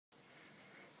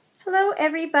Hello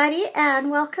everybody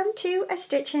and welcome to A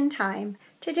Stitch in Time.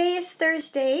 Today is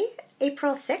Thursday,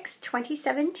 April 6,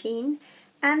 2017,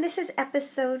 and this is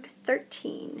episode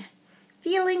 13,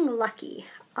 Feeling Lucky.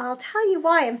 I'll tell you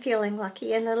why I'm feeling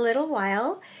lucky in a little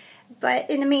while, but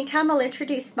in the meantime I'll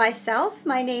introduce myself.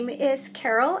 My name is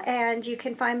Carol and you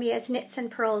can find me as Knits and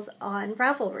Pearls on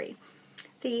Ravelry.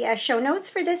 The show notes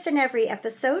for this and every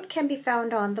episode can be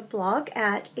found on the blog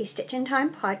at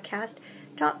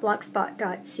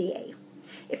astitchintimepodcast.blogspot.ca.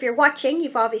 If you're watching,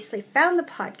 you've obviously found the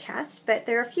podcast, but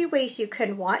there are a few ways you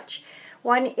can watch.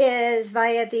 One is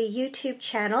via the YouTube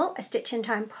channel, A Stitch in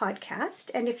Time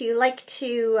Podcast, and if you'd like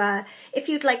to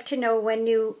know when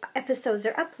new episodes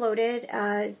are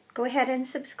uploaded, go ahead and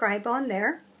subscribe on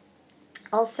there.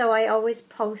 Also, I always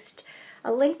post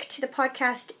a link to the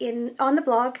podcast on the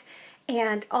blog,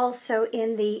 and also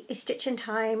in the A Stitch in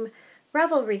Time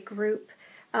Ravelry group.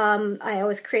 I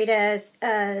always create a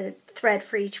thread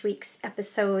for each week's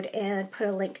episode and put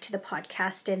a link to the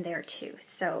podcast in there too.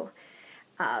 So,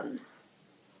 so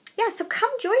come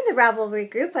join the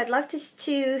Ravelry group. I'd love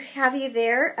to have you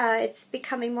there. It's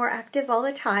becoming more active all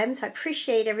the time, so I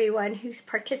appreciate everyone who's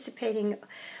participating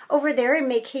over there and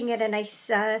making it a nice,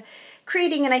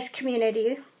 creating a nice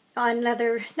community, on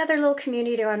another little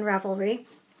community on Ravelry.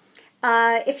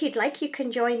 If you'd like, you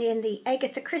can join in the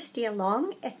Agatha Christie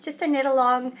along. It's just a knit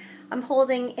along I'm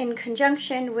holding in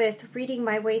conjunction with reading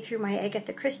my way through my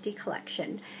Agatha Christie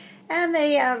collection. And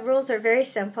the rules are very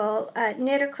simple.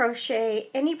 Knit or crochet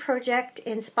any project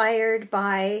inspired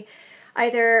by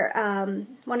either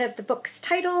one of the book's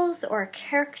titles or a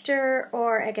character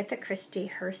or Agatha Christie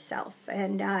herself.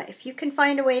 And if you can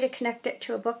find a way to connect it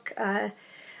to a book,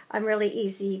 I'm really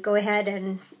easy. Go ahead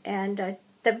and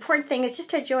the important thing is just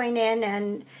to join in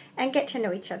and get to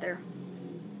know each other.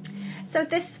 So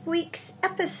this week's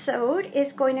episode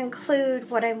is going to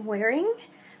include what I'm wearing,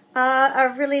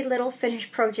 a really little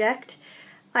finished project.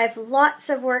 I have lots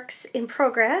of works in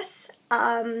progress,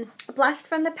 a blast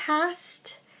from the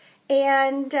past,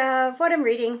 and what I'm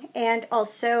reading, and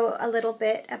also a little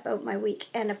bit about my week.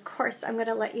 And of course, I'm going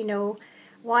to let you know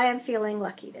why I'm feeling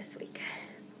lucky this week.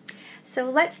 So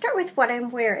let's start with what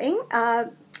I'm wearing.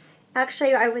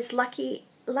 Actually, I was lucky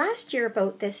last year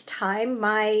about this time.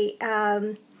 I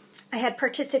had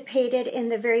participated in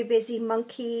the Very Busy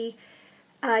Monkey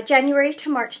January to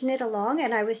March knit along,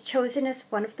 and I was chosen as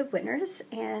one of the winners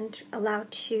and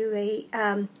allowed to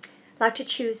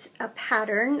choose a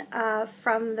pattern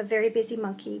from the Very Busy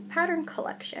Monkey pattern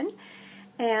collection.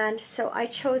 And so I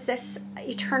chose this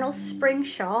Eternal Spring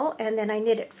shawl, and then I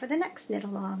knit it for the next knit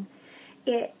along.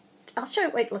 I'll show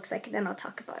you what it looks like, and then I'll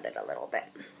talk about it a little bit.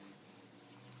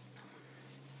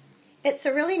 It's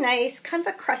a really nice, kind of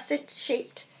a crescent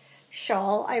shaped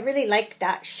shawl. I really like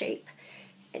that shape.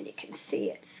 And you can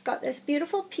see it's got this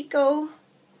beautiful picot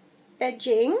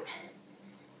edging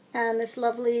and this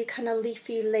lovely kind of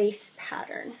leafy lace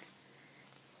pattern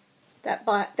that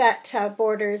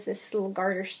borders this little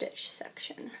garter stitch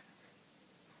section.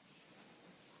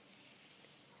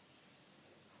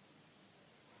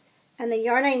 And the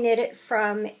yarn I knit it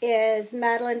from is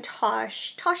Madeline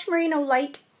Tosh Merino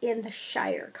Light in the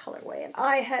Shire colorway. And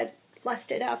I had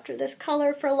lusted after this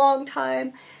color for a long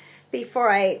time before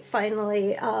I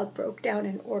finally broke down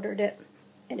and ordered it.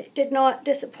 And it did not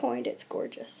disappoint. It's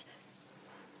gorgeous.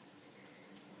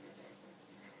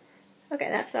 Okay,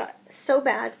 that's not so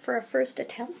bad for a first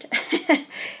attempt. It's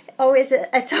always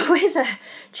a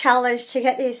challenge to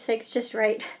get these things just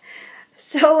right.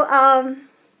 So,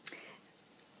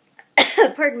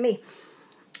 pardon me.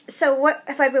 So what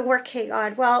have I been working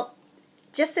on? Well,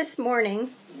 just this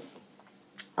morning,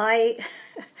 I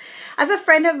have a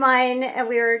friend of mine, and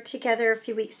we were together a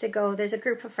few weeks ago. There's a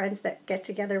group of friends that get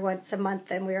together once a month,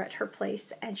 and we were at her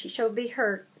place, and she showed me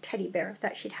her teddy bear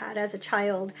that she'd had as a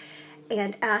child,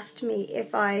 and asked me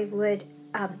if I would.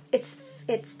 It's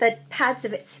the pads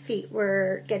of its feet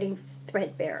were getting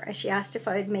threadbare, and she asked if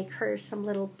I would make her some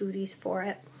little booties for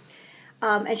it.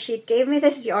 And she gave me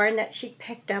this yarn that she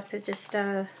picked up. It's just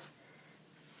a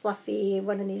fluffy,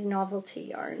 one of these novelty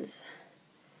yarns.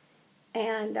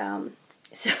 And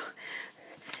so,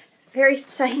 very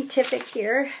scientific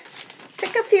here.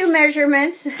 Took a few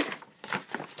measurements,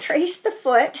 traced the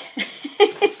foot,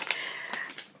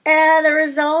 and the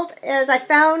result is I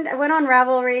went on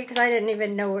Ravelry because I didn't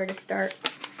even know where to start.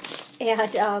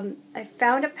 And I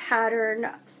found a pattern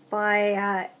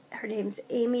by, her name's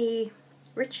Amy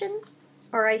Richan,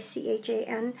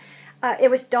 R-I-C-H-A-N.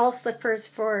 It was doll slippers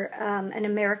for an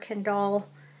American Doll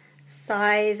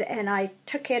size, and I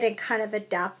took it and kind of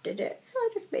adapted it. So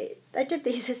I did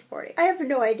these this morning. I have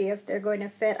no idea if they're going to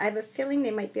fit. I have a feeling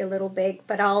they might be a little big,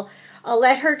 but I'll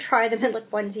let her try them, and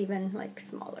look, one's even like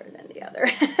smaller than the other.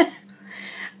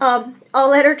 I'll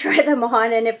let her try them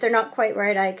on, and if they're not quite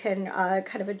right, I can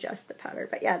kind of adjust the pattern.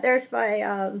 But yeah, there's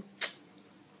my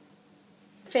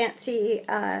fancy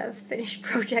finished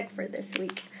project for this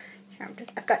week. Here,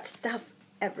 I've got stuff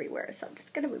everywhere, so I'm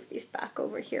just going to move these back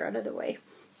over here out of the way.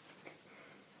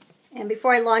 And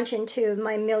before I launch into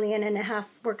my 1.5 million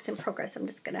works in progress, I'm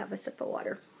just going to have a sip of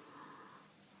water.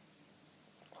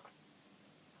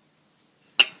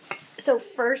 So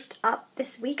first up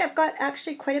this week, I've got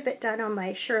actually quite a bit done on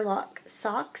my Sherlock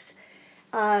socks.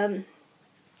 The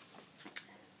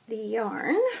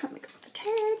yarn, let me put the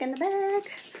tag in the bag.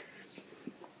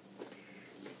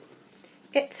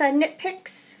 It's a Knit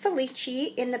Picks Felice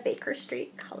in the Baker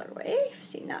Street colorway. I've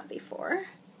seen that before.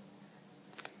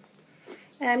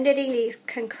 And I'm knitting these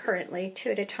concurrently,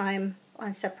 2 at a time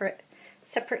on separate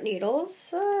needles.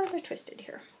 They're twisted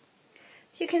here.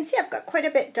 So you can see I've got quite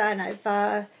a bit done.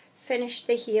 I've finished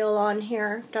the heel on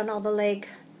here, done all the leg,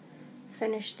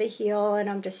 finished the heel, and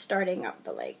I'm just starting up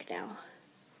the leg now.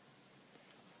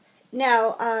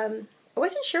 Now, I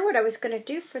wasn't sure what I was going to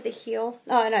do for the heel.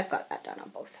 Oh, and I've got that done on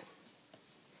both.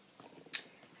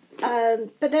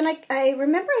 But then I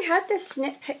remember I had this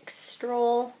Knit Picks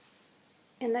stroll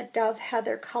in the Dove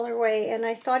Heather colorway, and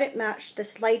I thought it matched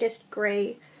this lightest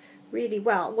gray really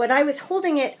well. When I was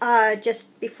holding it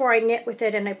just before I knit with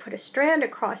it and I put a strand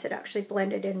across, it actually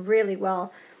blended in really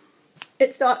well.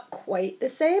 It's not quite the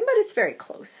same, but it's very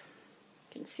close.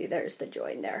 You can see there's the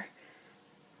join there.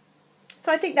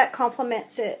 So I think that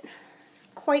complements it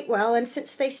quite well, and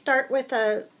since they start with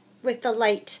the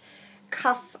light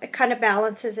cuff, it kind of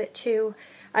balances it too.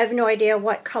 I have no idea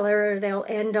what color they'll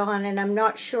end on, and I'm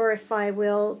not sure if I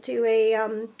will do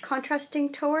a contrasting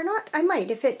toe or not. I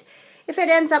might. If it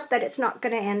ends up that it's not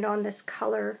going to end on this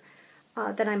color,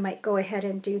 then I might go ahead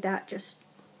and do that just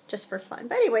for fun.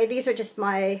 But anyway, these are just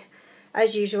my,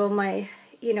 as usual, my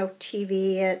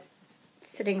TV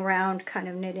sitting around, kind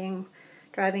of knitting,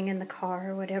 driving in the car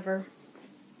or whatever.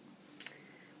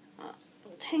 A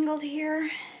little tangled here.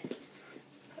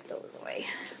 Put those away.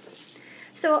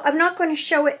 So I'm not going to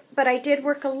show it, but I did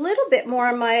work a little bit more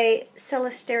on my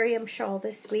Celesterium shawl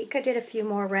this week. I did a few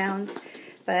more rounds,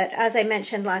 but as I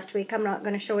mentioned last week, I'm not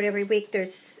going to show it every week.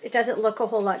 It doesn't look a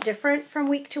whole lot different from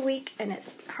week to week, and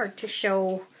it's hard to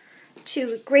show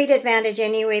to great advantage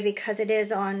anyway because it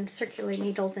is on circular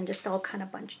needles and just all kind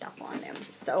of bunched up on them.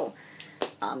 So,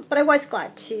 but I was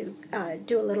glad to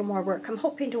do a little more work. I'm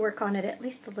hoping to work on it at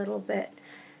least a little bit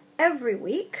every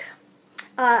week.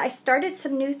 I started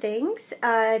some new things,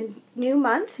 new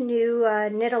month, new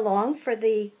knit along for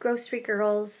the Grocery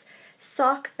Girls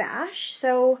sock bash.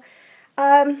 So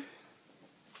I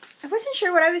wasn't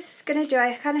sure what I was going to do.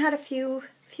 I kind of had a few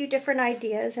different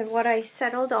ideas, and what I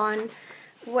settled on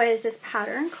was this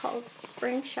pattern called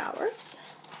Spring Showers.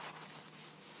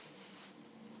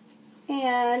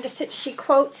 And since she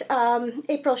quotes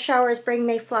April showers bring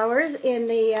May flowers in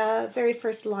the very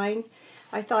first line,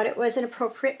 I thought it was an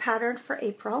appropriate pattern for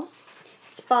April.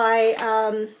 It's by,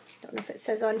 I don't know if it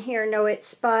says on here, no,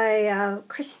 it's by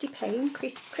Christy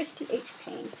H.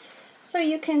 Payne. So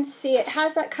you can see it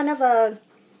has that kind of a,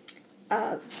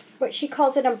 what she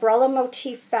calls an umbrella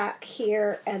motif back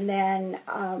here, and then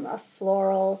a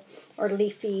floral or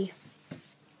leafy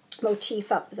motif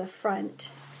up the front.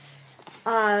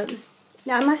 Now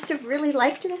I must have really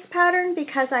liked this pattern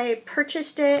because I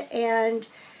purchased it and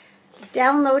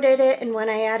downloaded it, and when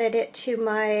I added it to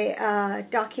my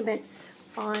documents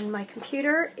on my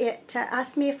computer, it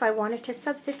asked me if I wanted to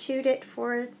substitute it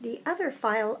for the other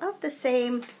file of the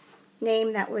same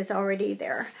name that was already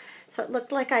there. So it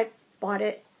looked like I bought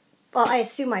it. Well, I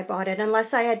assume I bought it,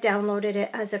 unless I had downloaded it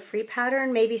as a free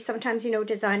pattern. Maybe sometimes,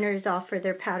 designers offer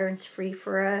their patterns free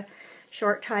for a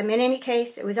short time. In any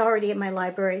case, it was already in my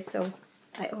library, so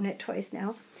I own it twice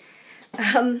now.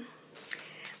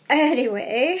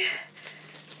 Anyway,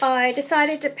 I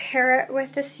decided to pair it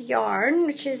with this yarn,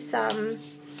 which is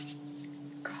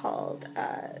called,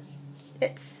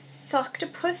 it's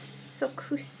Soctopus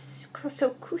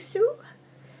Sokusu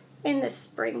in the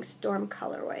Spring Storm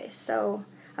colorway. So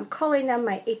I'm calling them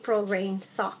my April Rain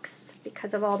socks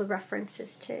because of all the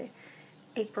references to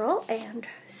April and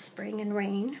spring and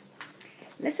rain.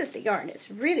 And this is the yarn. It's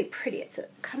really pretty. It's a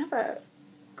kind of a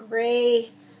gray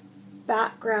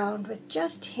background with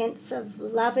just hints of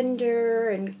lavender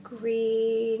and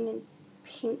green and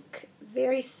pink,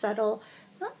 very subtle,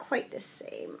 not quite the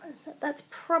same. That's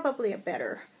probably a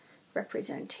better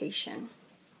representation.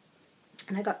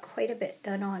 and I got quite a bit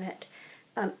done on it.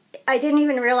 I didn't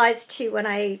even realize too when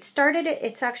I started it,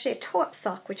 it's actually a toe-up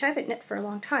sock, which I haven't knit for a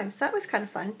long time, so that was kind of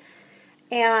fun.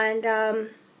 And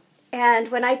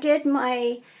when I did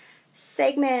my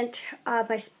segment,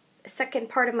 my second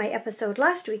part of my episode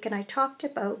last week, and I talked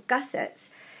about gussets,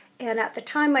 and at the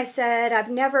time I said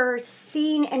I've never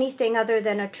seen anything other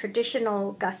than a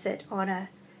traditional gusset on a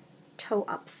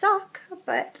toe-up sock,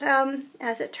 but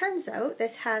as it turns out,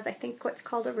 this has, I think, what's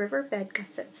called a riverbed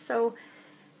gusset. So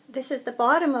this is the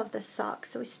bottom of the sock.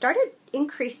 So we started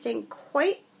increasing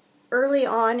quite early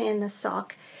on in the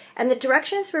sock, and the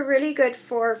directions were really good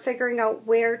for figuring out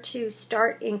where to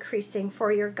start increasing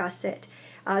for your gusset.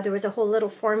 There was a whole little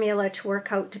formula to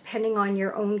work out depending on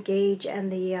your own gauge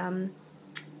and the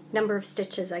number of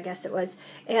stitches, I guess it was.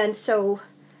 And so,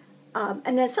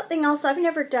 and then something else I've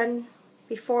never done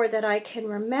before that I can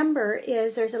remember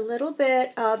is there's a little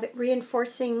bit of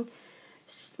reinforcement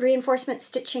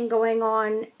stitching going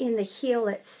on in the heel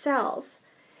itself,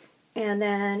 and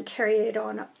then carry it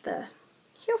on up the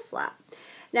heel flap.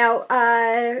 Now,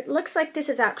 looks like this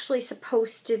is actually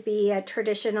supposed to be a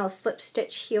traditional slip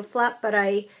stitch heel flap, but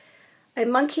I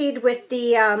monkeyed with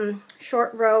the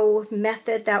short row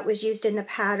method that was used in the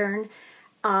pattern.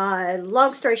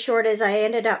 Long story short is I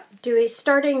ended up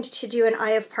starting to do an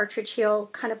Eye of Partridge heel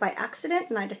kind of by accident,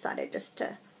 and I decided just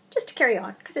to carry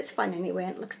on because it's fun anyway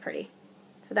and it looks pretty.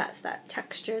 So that's that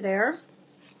texture there.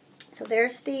 So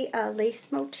there's the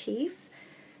lace motif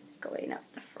going up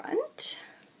the front.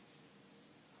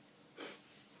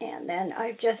 And then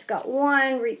I've just got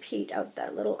one repeat of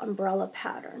that little umbrella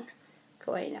pattern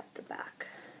going up the back.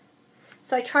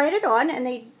 So I tried it on and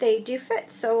they do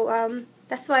fit. So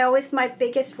that's why always my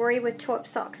biggest worry with toe-up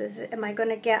socks is, am I going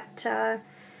to get,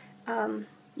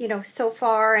 you know, so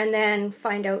far and then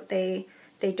find out they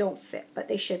don't fit, but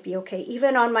they should be okay.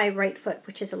 Even on my right foot,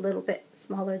 which is a little bit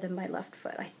smaller than my left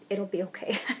foot, it'll be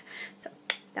okay. So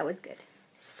that was good.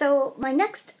 So my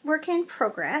next work in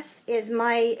progress is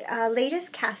my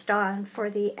latest cast on for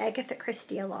the Agatha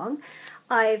Christie along.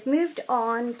 I've moved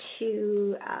on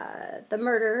to The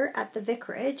Murder at the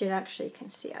Vicarage, and actually you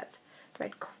can see I've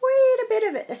read quite a bit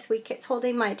of it this week. It's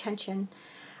holding my attention.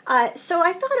 So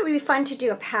I thought it would be fun to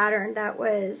do a pattern that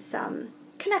was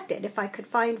connected, if I could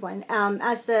find one.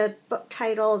 As the book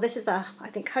title, this is the, I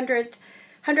think, 100th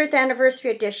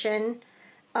anniversary edition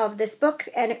of this book,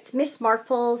 and it's Miss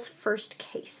Marple's First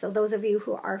Case. So those of you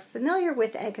who are familiar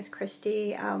with Agatha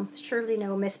Christie surely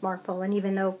know Miss Marple, and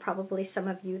even though probably some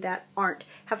of you that aren't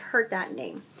have heard that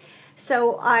name.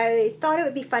 So I thought it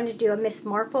would be fun to do a Miss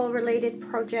Marple related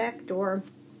project or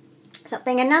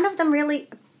something, and none of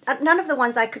the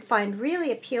ones I could find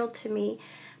really appealed to me.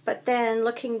 But then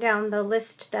looking down the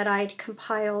list that I'd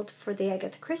compiled for the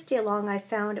Agatha Christie along, I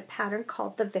found a pattern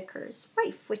called The Vicar's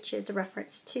Wife, which is a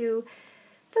reference to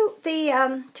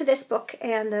to this book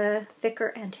and the vicar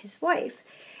and his wife.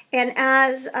 And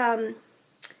as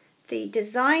the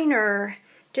designer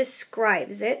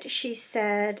describes it, she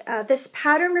said, this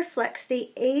pattern reflects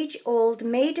the age-old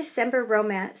May-December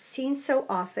romance seen so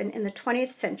often in the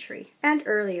 20th century and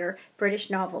earlier British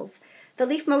novels. The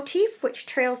leaf motif, which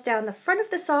trails down the front of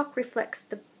the sock, reflects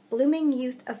the blooming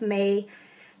youth of May,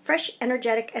 fresh,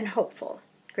 energetic, and hopeful.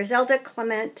 Griselda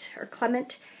Clement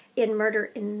in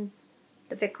Murder in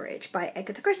the Vicarage by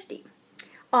Agatha Christie.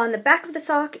 On the back of the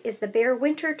sock is the bare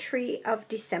winter tree of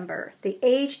December, the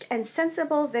aged and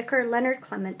sensible Vicar Leonard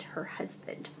Clement, her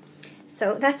husband.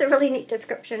 So that's a really neat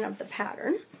description of the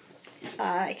pattern.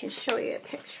 I can show you a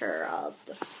picture of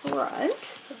the front.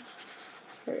 So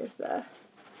here's the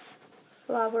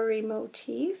flowery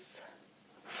motif.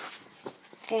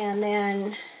 And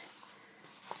then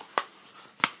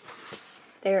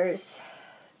there's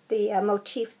the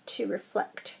motif to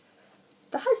reflect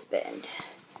the husband.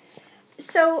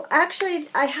 So actually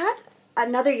I had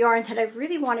another yarn that I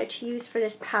really wanted to use for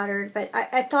this pattern, but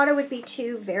I thought it would be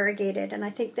too variegated, and I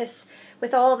think this,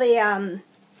 with all the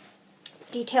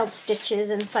detailed stitches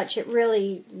and such, it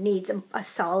really needs a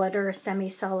solid or a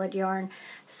semi-solid yarn.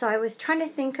 So I was trying to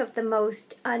think of the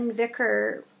most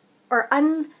un-vicar's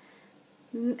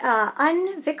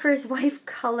wife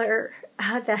color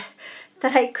that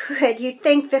I could. You'd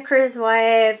think vicar's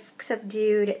wife,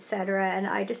 subdued, etc., and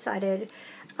I decided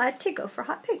to go for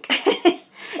hot pink.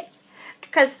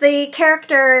 Because the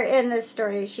character in this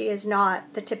story, she is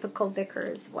not the typical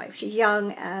vicar's wife. She's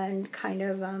young and kind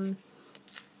of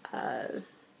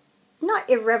not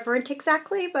irreverent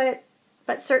exactly, but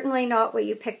certainly not what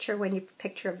you picture when you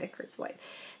picture a vicar's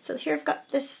wife. So here I've got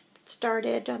this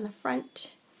started on the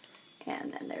front,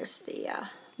 and then there's the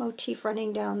motif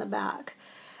running down the back.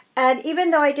 And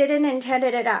even though I didn't intend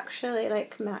it, it actually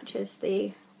like matches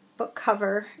the book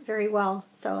cover very well.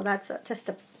 So that's just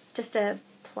a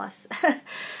plus.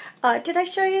 Did I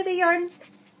show you the yarn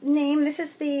name? This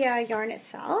is the yarn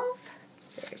itself.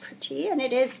 Very pretty, and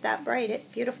it is that bright. It's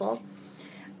beautiful.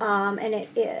 And it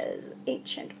is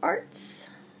Ancient Arts,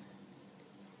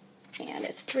 and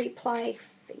it's 3-ply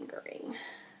fingering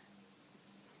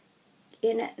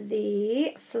in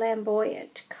the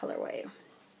flamboyant colorway.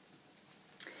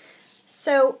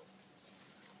 So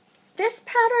this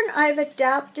pattern I've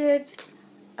adapted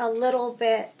a little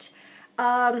bit.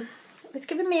 It was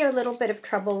giving me a little bit of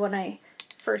trouble when I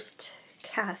first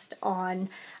cast on.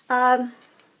 I'm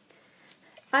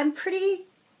pretty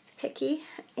picky,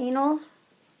 anal,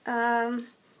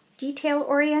 detail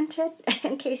oriented,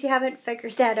 in case you haven't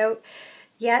figured that out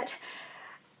yet.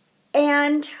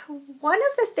 And one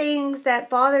of the things that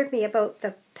bothered me about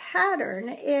the pattern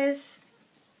is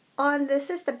this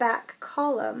is the back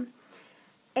column,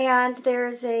 and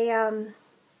there's an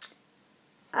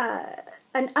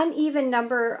uneven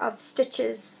number of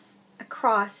stitches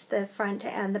across the front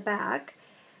and the back.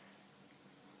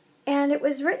 And it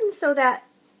was written so that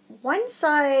one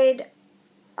side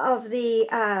of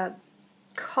the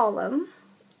column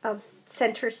of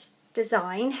center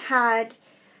design had,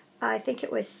 I think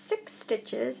it was 6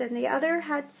 stitches, and the other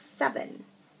had 7.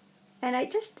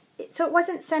 And so it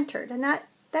wasn't centered, and that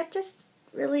just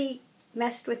really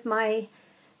messed with my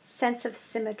sense of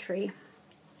symmetry.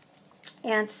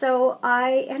 And so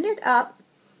I ended up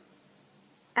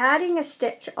adding a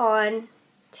stitch on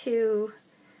to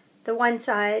the one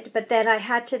side, but then I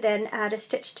had to then add a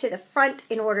stitch to the front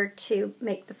in order to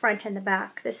make the front and the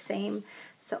back the same.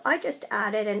 So I just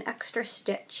added an extra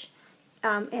stitch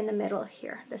in the middle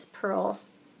here, this pearl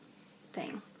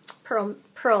thing,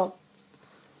 pearl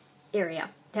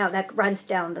area that runs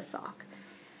down the sock.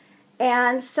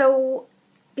 And so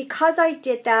because I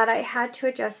did that, I had to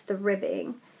adjust the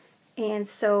ribbing. And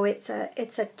so it's a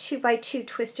 2x2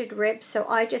 twisted rib, so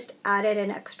I just added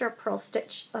an extra purl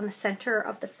stitch on the center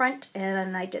of the front, and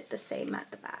then I did the same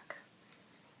at the back.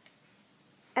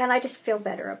 And I just feel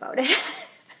better about it.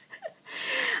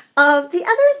 The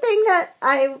other thing that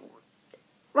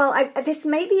this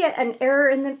may be an error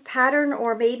in the pattern,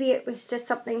 or maybe it was just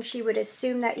something she would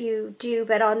assume that you do,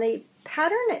 but on the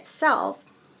pattern itself,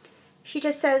 she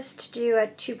just says to do a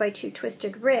 2x2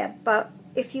 twisted rib, but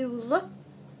if you look,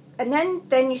 and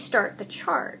then you start the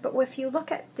chart. But if you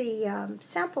look at the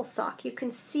sample sock, you can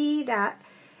see that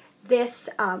this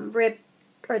rib,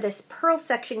 or this purl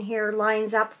section here,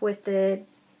 lines up with the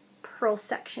purl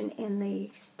section in the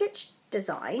stitch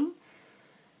design.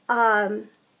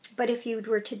 But if you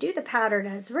were to do the pattern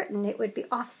as written, it would be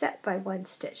offset by 1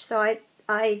 stitch. So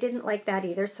I didn't like that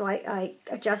either, so I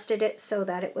adjusted it so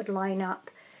that it would line up.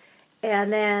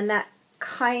 And then that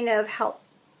kind of helped.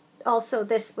 Also,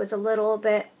 this was a little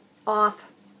bit off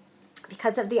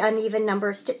because of the uneven number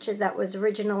of stitches that was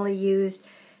originally used.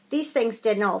 These things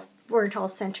weren't all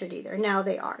centered either. Now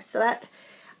they are. So that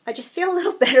I just feel a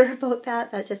little better about that.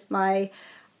 That's just my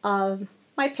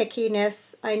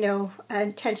pickiness. I know,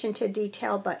 attention to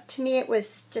detail, but to me it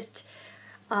was just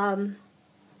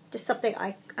something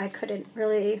I couldn't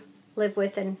really live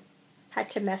with and had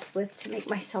to mess with to make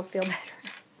myself feel better.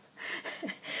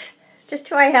 Just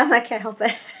who I am, I can't help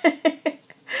it.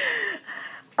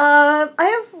 I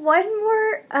have one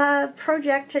more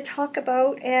project to talk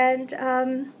about, and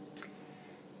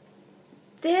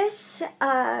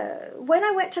when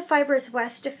I went to Fibers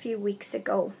West a few weeks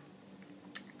ago,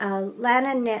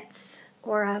 Lana Knits,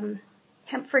 or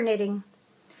Hemp for Knitting,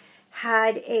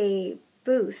 had a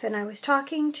booth, and I was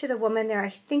talking to the woman there. I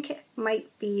think it might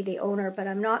be the owner, but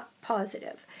I'm not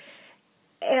positive.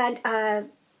 And I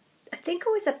think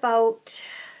it was about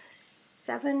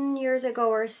 7 years ago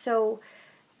or so,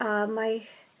 my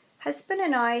husband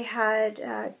and I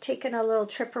had taken a little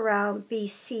trip around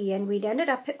BC, and we'd ended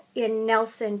up in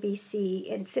Nelson,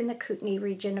 BC. It's in the Kootenay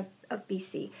region of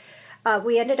BC.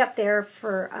 We ended up there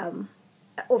for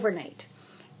overnight.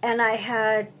 And I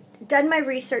had done my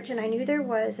research, and I knew there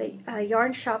was a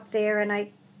yarn shop there, and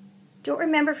I don't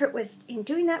remember if it was in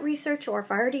doing that research or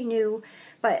if I already knew,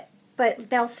 but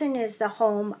Nelson is the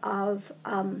home of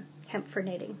Hemp for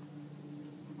Knitting,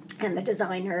 and the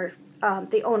designer,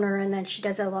 the owner, and then she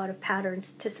does a lot of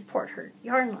patterns to support her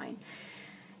yarn line.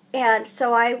 And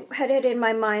so I had it in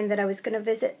my mind that I was going to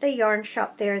visit the yarn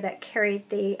shop there that carried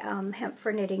the Hemp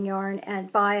for Knitting yarn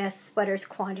and buy a sweater's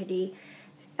quantity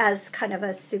as kind of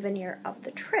a souvenir of the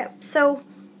trip. So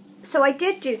I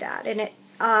did do that, and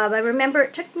I remember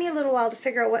it took me a little while to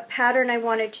figure out what pattern I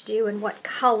wanted to do and what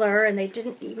color, and they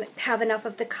didn't even have enough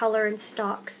of the color in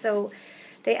stock. So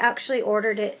they actually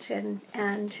ordered it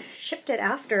and shipped it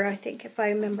after, I think, if I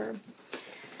remember.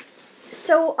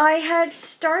 So I had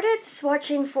started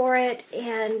swatching for it,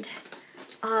 and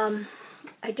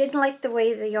I didn't like the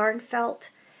way the yarn felt.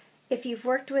 If you've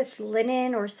worked with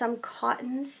linen or some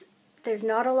cottons, there's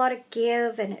not a lot of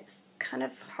give, and it's kind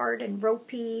of hard and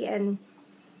ropey, and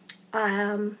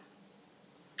I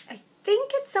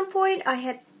think at some point I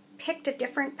had picked a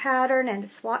different pattern and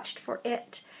swatched for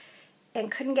it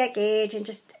and couldn't get gauge, and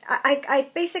just I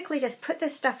basically just put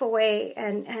this stuff away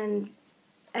and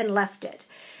left it.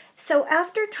 So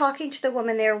after talking to the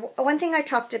woman there, one thing I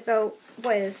talked about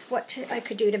was what I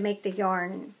could do to make the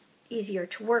yarn easier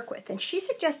to work with, and she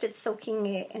suggested soaking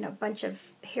it in a bunch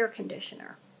of hair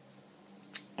conditioner.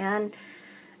 And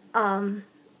so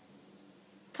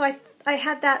I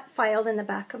had that filed in the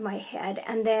back of my head,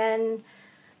 and then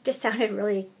just sounded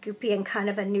really goopy and kind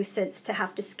of a nuisance to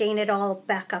have to skein it all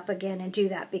back up again and do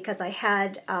that, because I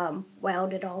had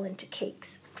wound it all into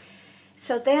cakes.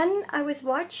 So then I was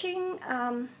watching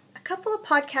a couple of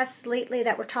podcasts lately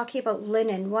that were talking about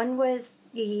linen. One was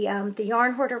the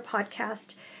Yarn Hoarder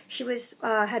podcast. She was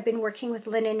had been working with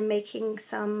linen and making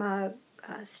some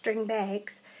string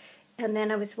bags. And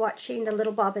then I was watching the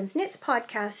Little Bobbins Knits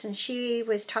podcast, and she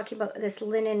was talking about this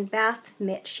linen bath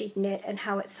mitt she'd knit and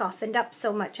how it softened up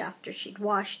so much after she'd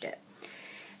washed it.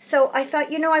 So I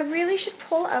thought, I really should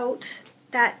pull out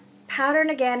that pattern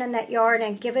again and that yarn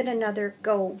and give it another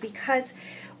go, because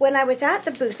when I was at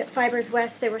the booth at Fibers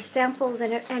West, there were samples,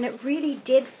 and it really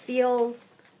did feel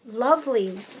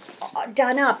lovely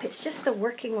done up. It's just the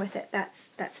working with it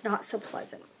that's not so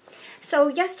pleasant. So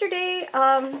yesterday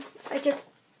I just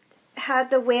had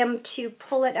the whim to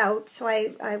pull it out, so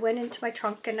I went into my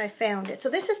trunk and I found it. So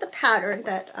this is the pattern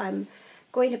that I'm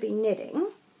going to be knitting,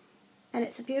 and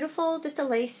it's a beautiful, just a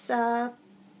lace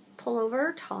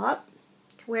pullover top.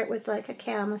 You can wear it with like a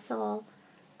camisole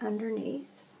underneath.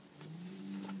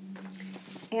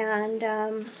 And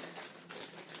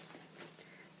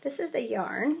this is the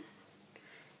yarn.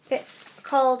 It's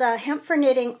called Hemp for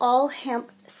Knitting All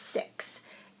Hemp 6,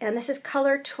 and this is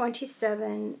color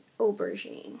 27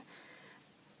 Aubergine.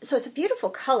 So it's a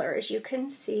beautiful color, as you can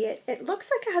see. It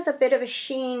looks like it has a bit of a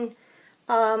sheen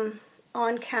on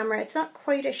camera. It's not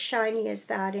quite as shiny as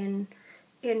that in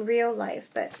real life,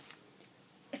 but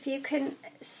if you can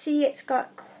see, it's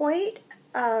got quite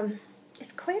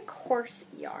it's quite a coarse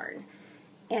yarn.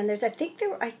 And there's I think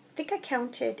I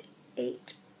counted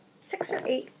 6 or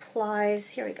 8 plies.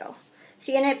 Here we go.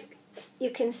 See, and if you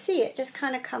can see, it just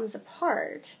kind of comes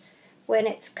apart when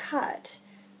it's cut.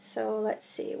 So let's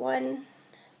see, 1,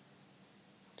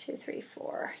 2, 3,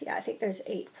 4. Yeah, I think there's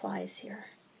 8 plies here.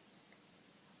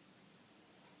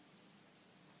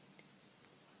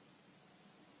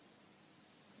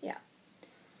 Yeah.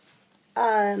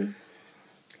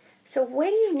 So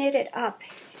when you knit it up,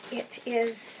 it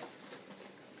is...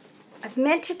 I've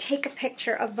meant to take a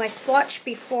picture of my swatch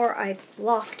before I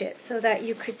blocked it so that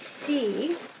you could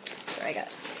see. Sorry, I got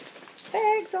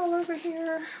bags all over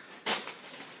here.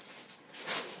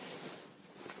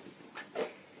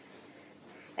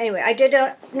 Anyway, I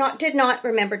did not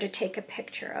remember to take a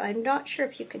picture. I'm not sure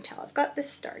if you can tell. I've got this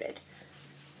started.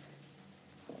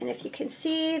 And if you can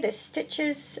see, the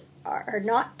stitches are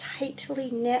not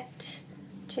tightly knit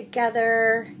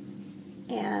together,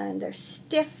 and they're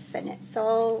stiff, and it's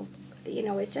all,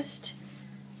 it just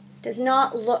does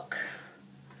not look,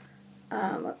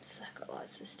 oops, I've got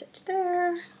lots of stitch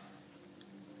there.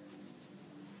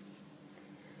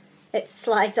 It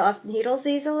slides off needles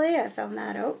easily. I found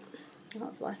that out. Oh,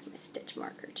 I've lost my stitch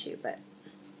marker too, but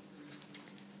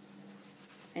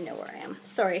I know where I am.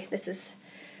 Sorry, this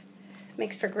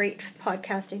makes for great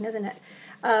podcasting, doesn't it?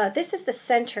 This is the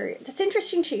center. That's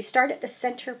interesting too. You start at the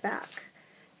center back.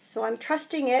 So I'm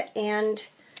trusting it, and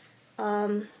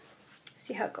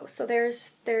see how it goes. So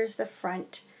there's the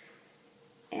front,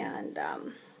 and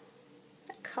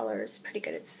that color is pretty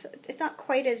good. It's not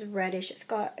quite as reddish.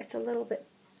 It's a little bit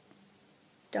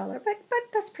duller, but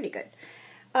that's pretty good.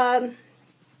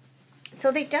 So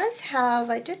they does have,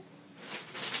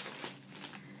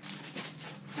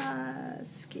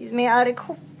 excuse me, out of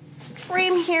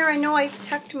frame here. I know I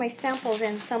tucked my samples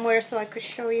in somewhere so I could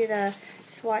show you the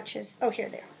swatches. Oh, here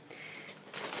they are.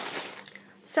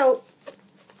 So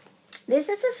this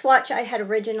is a swatch I had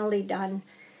originally done,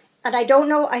 and I don't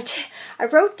know, I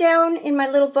wrote down in my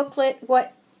little booklet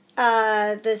what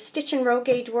the stitch and row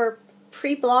gauge were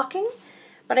pre-blocking,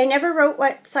 but I never wrote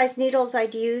what size needles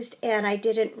I'd used, and I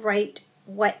didn't write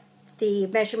what the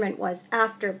measurement was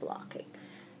after blocking.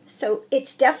 So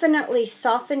it's definitely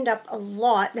softened up a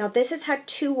lot. Now this has had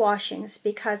 2 washings,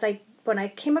 because when I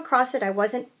came across it, I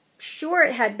wasn't sure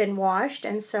it had been washed,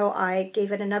 and so I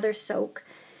gave it another soak.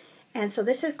 And so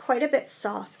this is quite a bit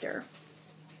softer.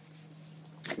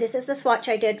 This is the swatch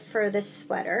I did for this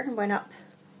sweater. Went up.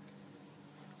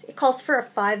 It calls for a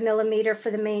 5 millimeter for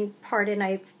the main part, and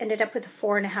I ended up with a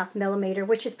 4.5 millimeter,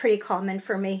 which is pretty common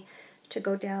for me to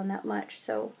go down that much.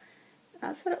 So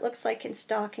that's what it looks like in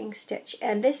stocking stitch.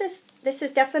 And this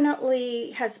is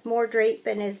definitely has more drape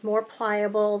and is more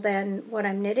pliable than what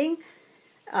I'm knitting,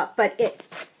 but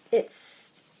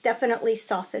it's definitely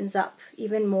softens up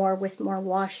even more with more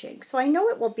washing. So I know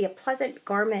it will be a pleasant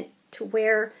garment to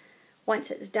wear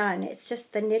once it's done. It's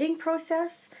just the knitting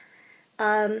process.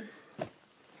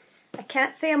 I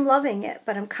can't say I'm loving it,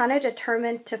 but I'm kind of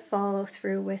determined to follow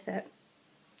through with it.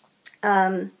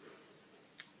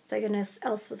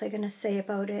 Else was I gonna say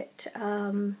about it?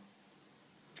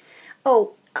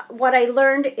 What I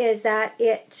learned is that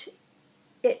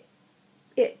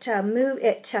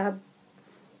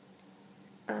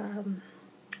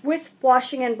with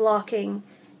washing and blocking,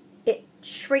 it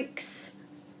shrinks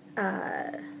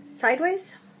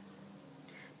sideways,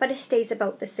 but it stays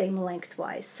about the same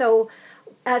lengthwise. So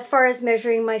as far as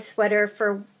measuring my sweater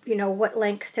for, what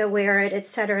length to wear it,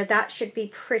 etc., that should be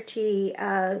pretty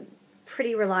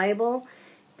reliable.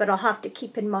 But I'll have to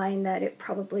keep in mind that it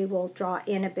probably will draw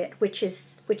in a bit, which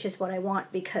is what I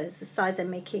want, because the size I'm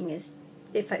making is,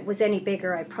 if it was any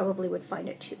bigger, I probably would find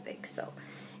it too big. So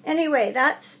anyway,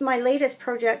 that's my latest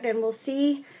project, and we'll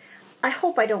see. I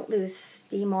hope I don't lose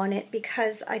steam on it,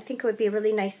 because I think it would be a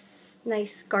really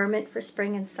nice garment for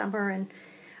spring and summer. And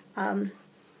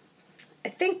I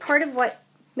think part of what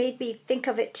made me think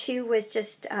of it too was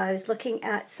just I was looking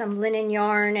at some linen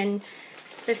yarn, and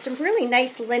there's some really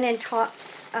nice linen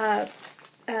tops,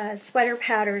 sweater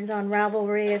patterns on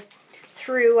Ravelry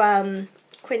through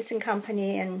Quince and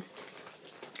Company, and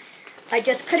I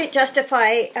just couldn't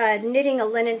justify knitting a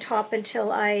linen top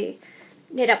until I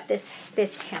knit up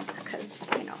this hem, because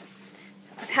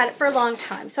I've had it for a long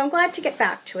time. So I'm glad to get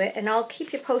back to it, and I'll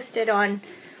keep you posted on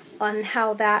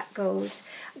how that goes.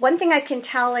 One thing I can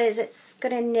tell is it's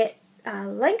going to knit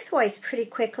lengthwise pretty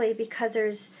quickly, because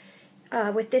there's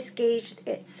with this gauge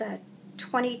it's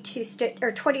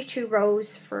 22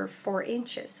 rows for 4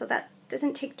 inches, so that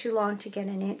doesn't take too long to get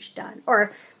an inch done.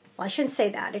 Or, well, I shouldn't say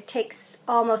that. It takes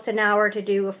almost an hour to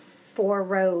do 4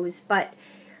 rows, but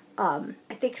I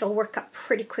think it'll work up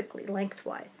pretty quickly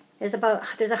lengthwise. There's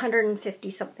 150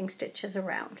 something stitches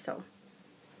around, so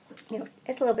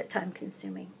it's a little bit time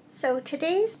consuming. So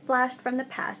today's blast from the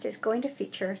past is going to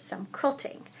feature some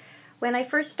quilting. When I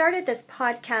first started this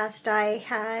podcast, I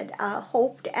had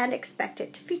hoped and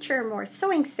expected to feature more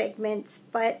sewing segments,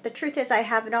 but the truth is I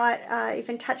have not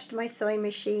even touched my sewing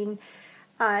machine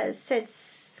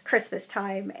since Christmas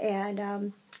time.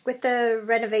 And with the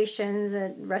renovations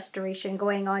and restoration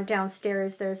going on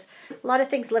downstairs, there's a lot of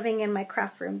things living in my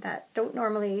craft room that don't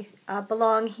normally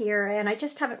belong here, and I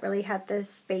just haven't really had the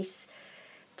space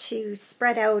to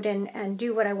spread out and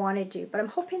do what I want to do. But I'm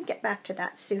hoping to get back to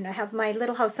that soon. I have my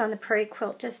Little House on the Prairie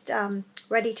quilt just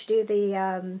ready to do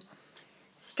the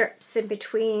strips in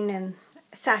between and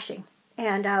sashing,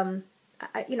 and I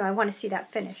want to see that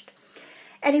finished.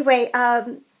 Anyway, not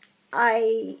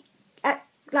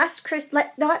last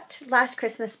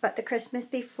Christmas, but the Christmas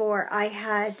before, I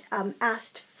had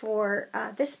asked for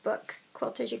this book,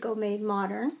 Quilt As You Go Made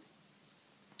Modern.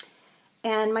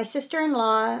 And my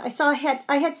sister-in-law,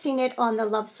 I had seen it on the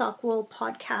Love Sock Wool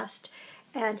podcast,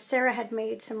 and Sarah had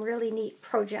made some really neat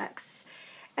projects.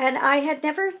 And I had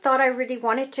never thought I really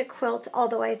wanted to quilt,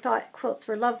 although I thought quilts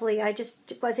were lovely. I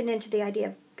just wasn't into the idea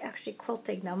of actually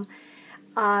quilting them.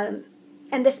 And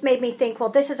this made me think, well,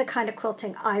 this is a kind of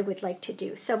quilting I would like to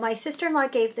do. So my sister-in-law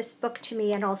gave this book to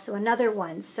me, and also another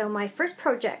one. So my first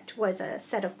project was a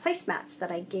set of placemats that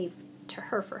I gave to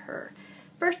her for her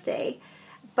birthday.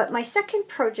 But my second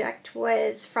project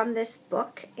was from this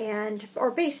book,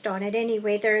 or based on it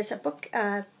anyway. There's a book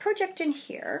project in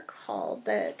here called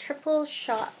the Triple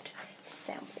Shot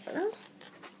Sampler.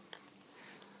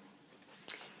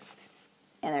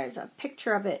 And there's a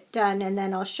picture of it done, and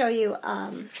then I'll show you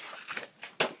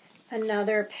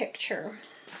another picture.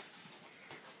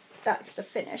 That's the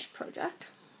finished project.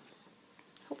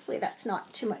 Hopefully that's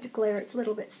not too much glare. It's a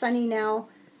little bit sunny now,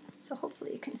 so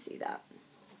hopefully you can see that.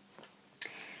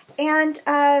 And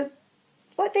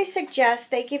what they suggest,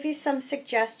 they give you some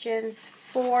suggestions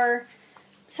for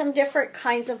some different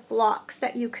kinds of blocks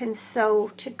that you can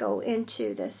sew to go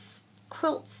into this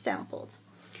quilt sample.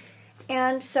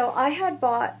 And so I had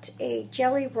bought a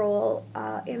jelly roll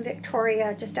in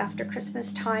Victoria just after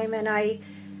Christmas time, and I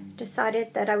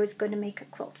decided that I was going to make a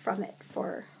quilt from it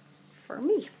for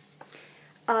me.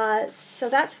 So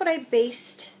that's what I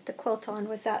based the quilt on,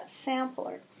 was that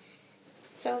sampler.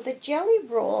 So the jelly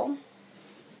roll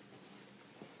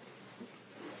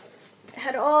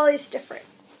had all these different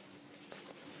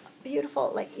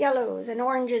beautiful like yellows and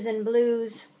oranges and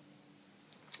blues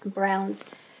and browns.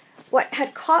 What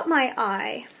had caught my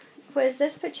eye was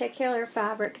this particular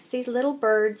fabric. It's these little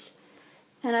birds,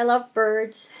 and I love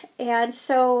birds, and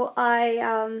so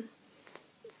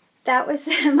that was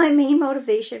my main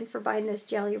motivation for buying this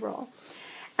jelly roll.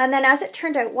 And then as it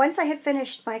turned out, once I had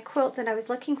finished my quilt and I was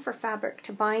looking for fabric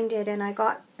to bind it, and I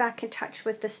got back in touch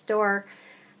with the store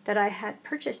that I had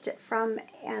purchased it from,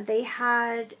 and they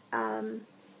had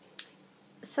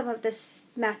some of this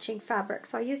matching fabric,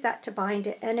 so I used that to bind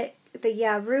it. And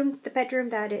the bedroom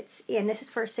that it's in, this is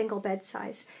for a single bed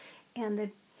size, and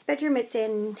the bedroom it's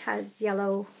in has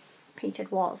yellow painted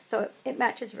walls, so it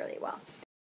matches really well.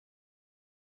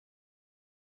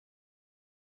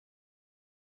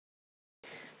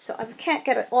 So I can't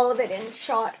get all of it in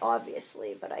shot,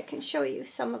 obviously, but I can show you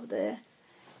some of the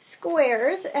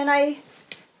squares. And I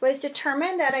was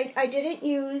determined that I didn't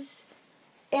use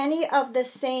any of the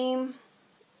same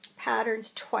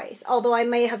patterns twice, although I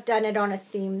may have done it on a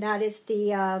theme. That is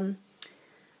the,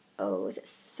 is it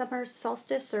summer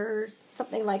solstice or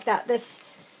something like that? This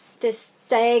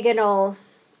diagonal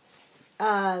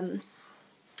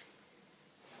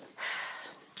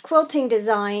quilting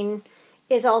design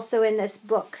is also in this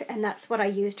book, and that's what I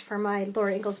used for my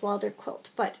Laura Ingalls Wilder quilt,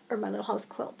 or my little house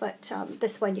quilt. But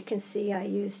this one, you can see I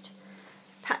used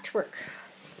patchwork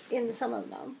in some of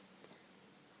them.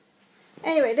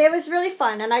 Anyway, it was really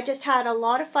fun, and I just had a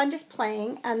lot of fun just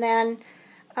playing. And then,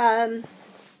 and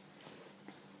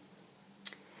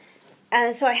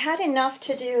so I had enough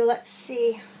to do. Let's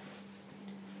see.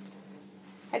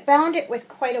 I bound it with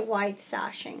quite a wide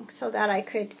sashing so that I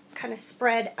could kind of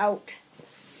spread out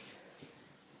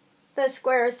the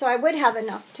squares, so I would have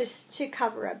enough to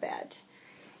cover a bed.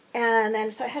 And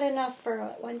then, so I had enough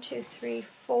for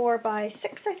 4 by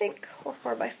 6, I think, or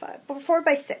 4 by 5, or 4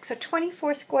 by 6, so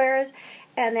 24 squares,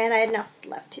 and then I had enough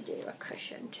left to do a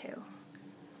cushion too.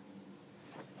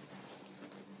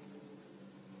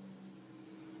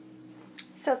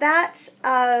 So that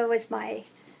was my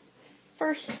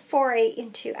first foray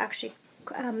into actually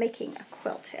making a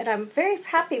quilt, and I'm very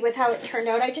happy with how it turned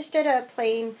out. I just did a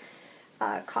plain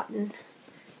cotton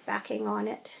backing on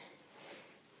it,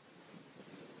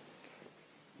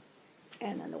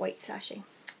 and then the white sashing.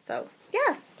 So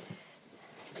yeah,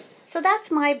 so that's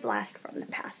my blast from the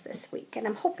past this week, and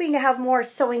I'm hoping to have more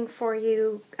sewing for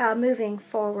you moving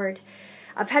forward.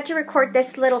 I've had to record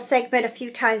this little segment a few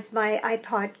times. My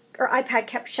iPad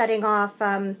kept shutting off.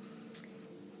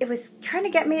 It was trying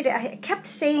to get me to, I kept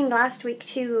saying last week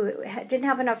too, it didn't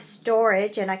have enough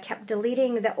storage, and I kept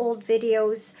deleting the old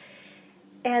videos.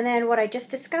 And then what I just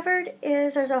discovered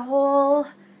is there's a whole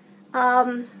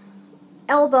album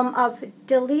of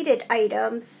deleted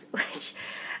items, which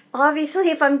obviously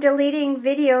if I'm deleting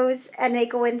videos and they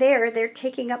go in there, they're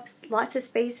taking up lots of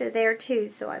space in there too.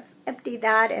 So I've emptied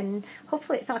that, and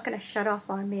hopefully it's not going to shut off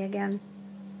on me again.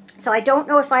 So I don't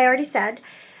know if I already said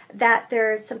that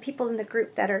there's some people in the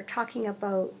group that are talking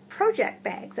about project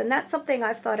bags, and that's something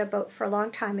I've thought about for a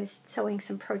long time, is sewing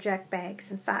some project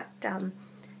bags. In fact,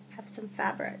 have some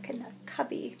fabric in the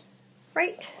cubby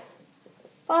right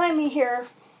behind me here.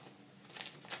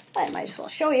 I might as well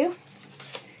show you.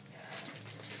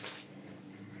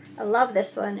 I love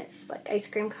this one. It's like ice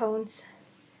cream cones,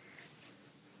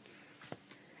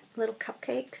 little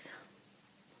cupcakes.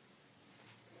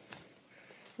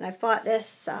 And I've bought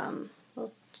this,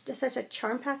 this is a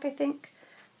charm pack, I think.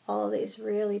 All these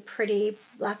really pretty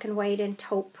black and white and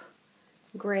taupe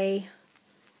gray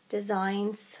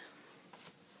designs.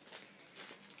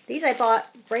 These I bought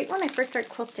right when I first started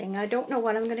quilting. I don't know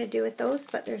what I'm going to do with those,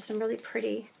 but there's some really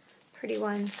pretty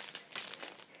ones.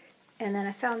 And then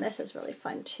I found this is really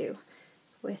fun too,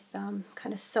 with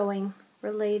kind of sewing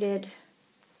related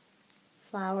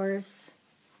flowers.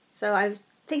 So I was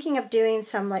thinking of doing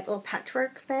some like little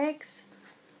patchwork bags.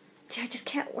 See, I just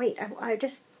can't wait. I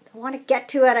want to get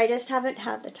to it. I just haven't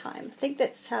had the time. I think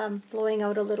that's blowing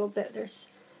out a little bit. There's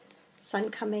sun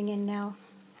coming in now.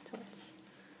 So it's,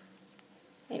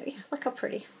 anyway, look how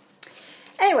pretty.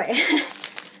 Anyway,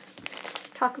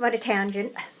 talk about a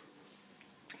tangent.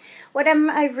 What am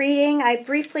I reading? I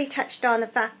briefly touched on the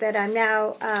fact that I'm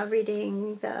now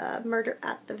reading The Murder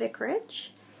at the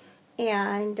Vicarage,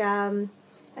 and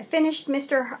I finished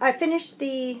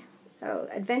the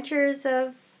Adventures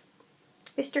of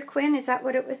Mr. Quinn. Is that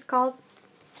what it was called?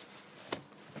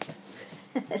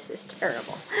 This is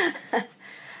terrible.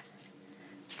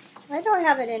 Why do I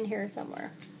have it in here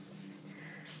somewhere?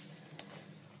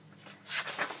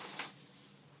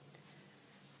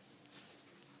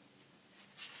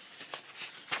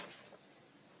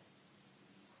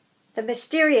 The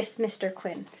Mysterious Mr.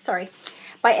 Quinn,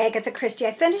 by Agatha Christie.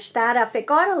 I finished that up. It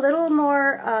got a little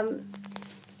more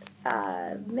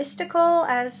mystical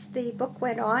as the book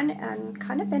went on, and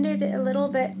kind of ended a little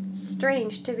bit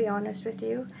strange, to be honest with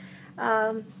you.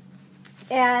 And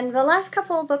the last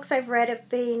couple of books I've read have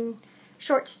been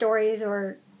short stories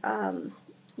or,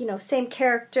 same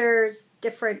characters,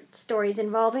 different stories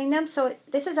involving them. So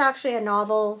this is actually a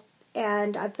novel,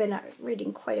 and I've been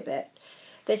reading quite a bit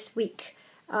this week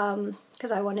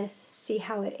because I want to see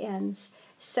how it ends.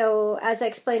 So as I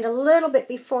explained a little bit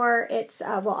before, it's,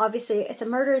 obviously it's a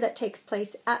murder that takes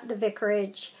place at the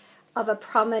vicarage of a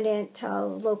prominent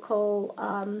local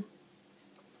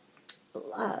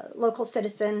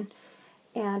citizen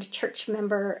and church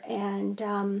member,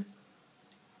 and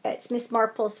it's Miss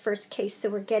Marple's first case, so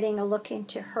we're getting a look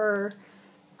into her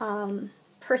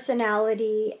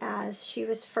personality as she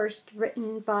was first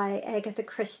written by Agatha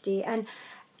Christie. And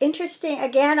interesting,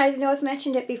 again, I know I've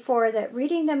mentioned it before, that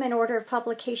reading them in order of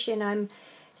publication, I'm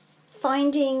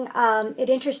finding it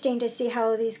interesting to see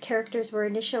how these characters were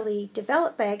initially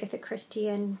developed by Agatha Christie,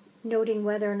 and noting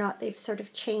whether or not they've sort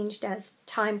of changed as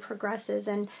time progresses.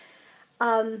 And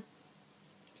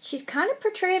she's kind of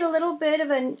portrayed a little bit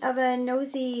of a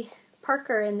nosy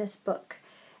Parker in this book,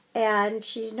 and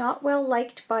she's not well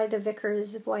liked by the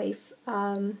vicar's wife.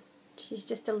 She's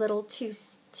just a little too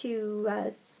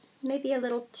maybe a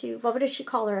little too, what does she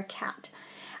call her, a cat?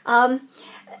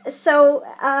 So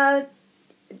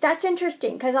that's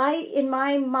interesting, because in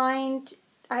my mind,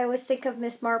 I always think of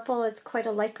Miss Marple as quite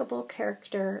a likable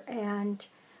character and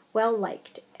well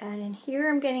liked. And in here,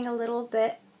 I'm getting a little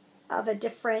bit of a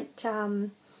different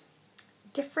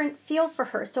feel for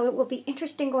her. So it will be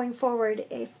interesting going forward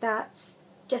if that's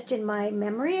just in my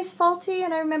memory is faulty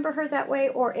and I remember her that way,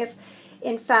 or if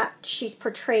in fact she's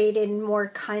portrayed in more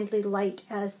kindly light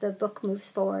as the book moves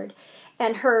forward.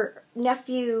 And her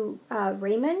nephew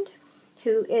Raymond,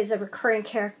 who is a recurring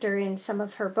character in some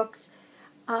of her books,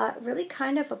 really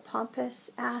kind of a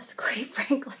pompous ass, quite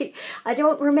frankly. I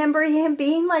don't remember him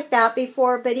being like that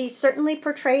before, but he's certainly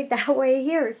portrayed that way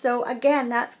here. So again,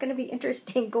 that's going to be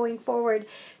interesting going forward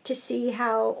to see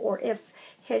how, or if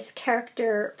his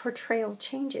character portrayal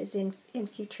changes in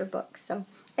future books. So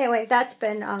anyway, that's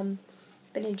been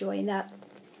enjoying that.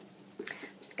 I'm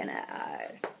just going to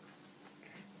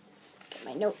get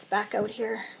my notes back out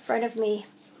here in front of me.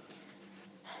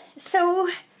 So,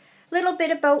 little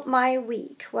bit about my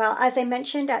week. Well, as I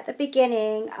mentioned at the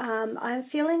beginning, I'm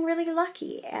feeling really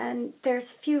lucky, and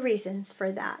there's a few reasons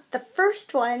for that. The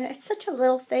first one, it's such a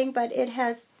little thing, but it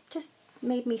has just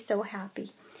made me so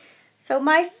happy. So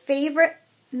my favorite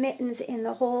mittens in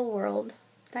the whole world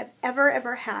that I've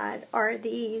ever had are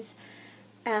these,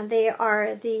 and they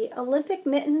are the Olympic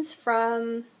mittens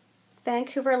from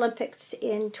Vancouver Olympics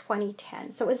in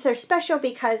 2010. So they're special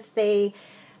because the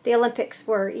Olympics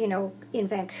were, in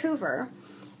Vancouver,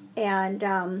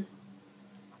 and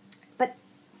but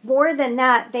more than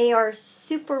that, they are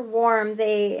super warm.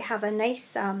 They have a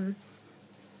nice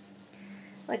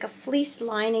like a fleece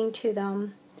lining to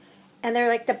them, and they're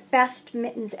like the best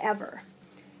mittens ever.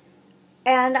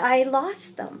 And I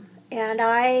lost them, and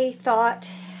I thought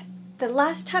the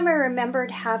last time I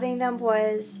remembered having them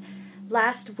was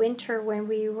last winter when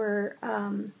we were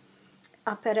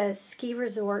up at a ski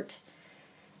resort.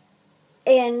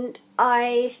 And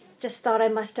I just thought I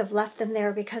must have left them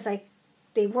there because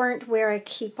they weren't where I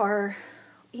keep our,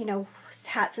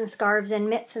 hats and scarves and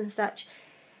mitts and such.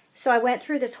 So I went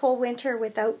through this whole winter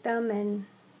without them and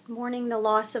mourning the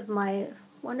loss of my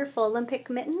wonderful Olympic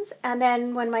mittens. And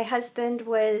then when my husband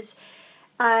was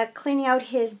cleaning out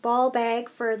his ball bag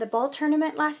for the ball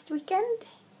tournament last weekend,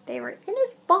 they were in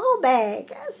his ball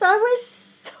bag. So I was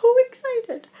so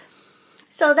excited.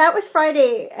 So that was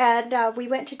Friday, and we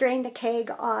went to drain the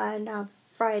keg on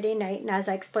Friday night. And as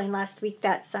I explained last week,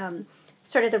 that's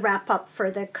sort of the wrap-up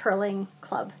for the curling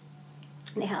club.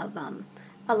 They have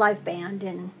a live band,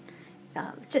 and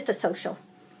it's just a social.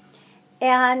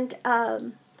 And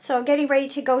so I'm getting ready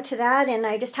to go to that, and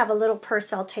I just have a little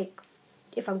purse I'll take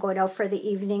if I'm going out for the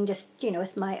evening, just,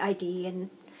 with my ID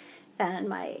and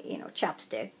my,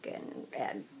 chapstick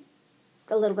and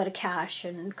a little bit of cash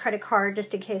and credit card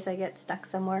just in case I get stuck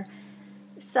somewhere.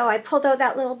 So I pulled out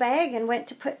that little bag and went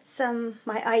to put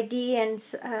my ID and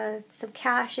some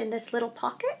cash in this little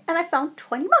pocket, and I found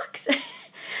 $20. So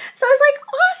I was like,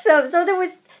 awesome. So there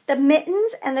was the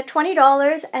mittens and the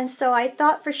 $20, and so I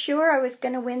thought for sure I was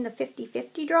going to win the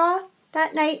 50-50 draw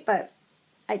that night, but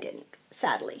I didn't,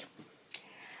 sadly.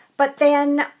 But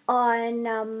then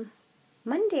on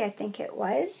Monday, I think it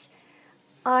was,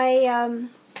 I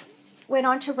went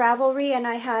on to Ravelry, and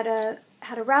I had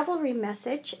had a Ravelry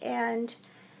message and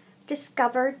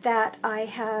discovered that I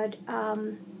had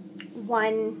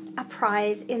won a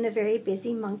prize in the Very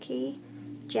Busy Monkey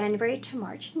January to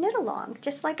March knit-along,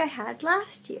 just like I had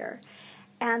last year.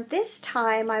 And this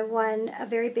time I won a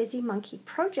Very Busy Monkey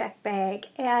project bag,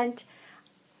 and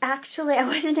actually I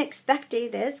wasn't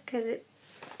expecting this because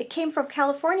it came from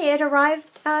California. It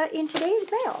arrived in today's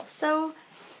mail, so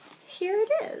here it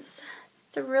is.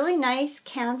 It's a really nice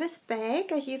canvas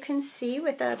bag, as you can see,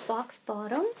 with a box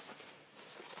bottom,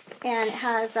 and it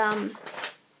has a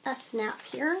snap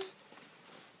here.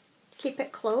 Keep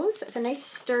it closed. It's a nice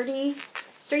sturdy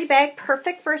bag,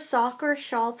 perfect for a sock or a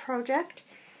shawl project.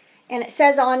 And it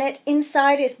says on it,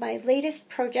 inside is my latest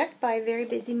project by Very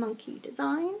Busy Monkey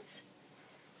Designs.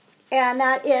 And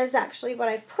that is actually what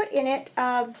I've put in it.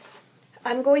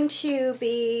 I'm going to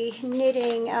be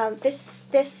knitting this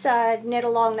knit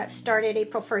along that started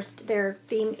April 1st. Their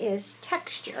theme is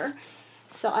texture.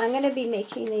 So I'm going to be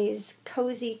making these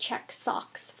cozy check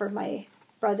socks for my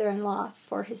brother-in-law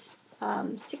for his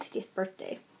 60th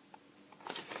birthday.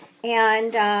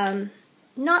 And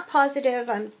not positive,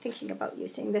 I'm thinking about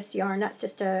using this yarn. That's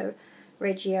just a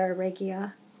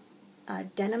Regia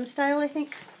denim style, I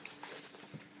think.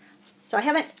 So I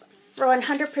haven't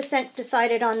 100%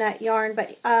 decided on that yarn,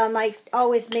 but I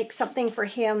always make something for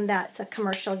him that's a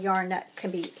commercial yarn that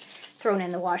can be thrown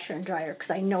in the washer and dryer,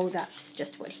 because I know that's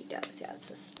just what he does. Yeah, it's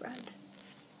a spread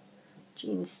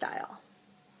jean style.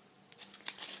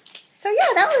 So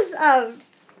yeah, that was,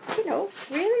 you know,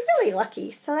 really, really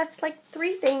lucky. So that's like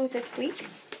 3 things this week.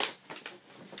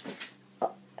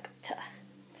 Oh,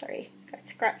 sorry, got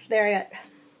scratched there at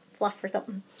fluff or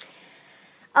something.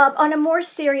 On a more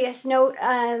serious note,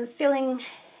 I'm feeling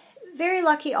very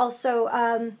lucky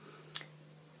also.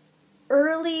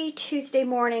 Early Tuesday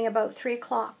morning, about 3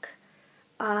 o'clock,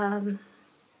 I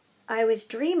was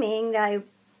dreaming that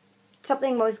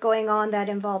something was going on that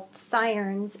involved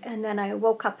sirens, and then I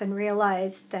woke up and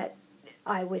realized that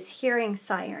I was hearing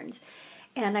sirens,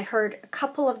 and I heard a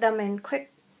couple of them in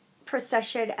quick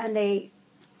procession, and they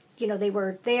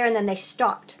were there, and then they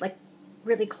stopped, like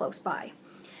really close by.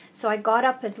 So I got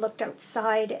up and looked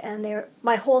outside, and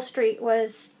my whole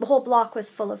the whole block was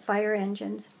full of fire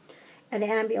engines, an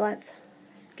ambulance,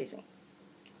 excuse me,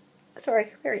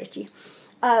 sorry, very itchy,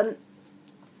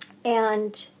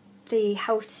 and the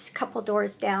house a couple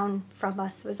doors down from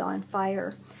us was on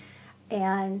fire.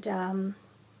 And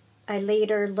I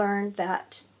later learned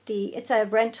that it's a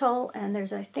rental, and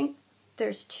I think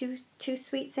there's two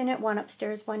suites in it, one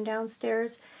upstairs, one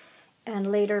downstairs.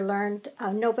 And later learned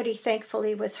nobody,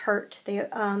 thankfully, was hurt.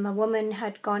 A woman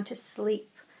had gone to sleep,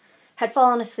 had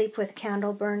fallen asleep with a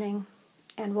candle burning,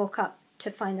 and woke up to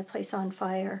find the place on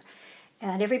fire.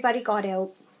 And everybody got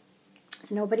out,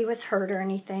 so nobody was hurt or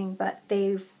anything. But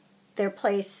their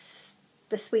place,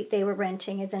 the suite they were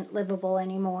renting, isn't livable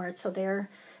anymore. So they're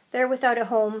without a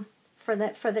home for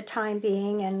the time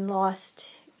being, and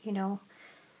lost,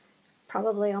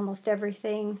 probably almost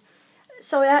everything.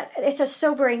 So it's a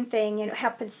sobering thing, it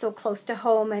happens so close to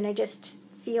home, and I just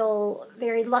feel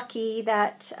very lucky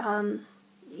that,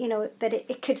 that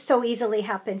it could so easily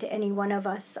happen to any one of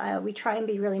us. We try and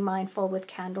be really mindful with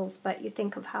candles, but you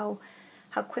think of how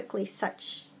quickly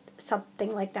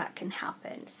something like that can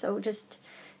happen. So just,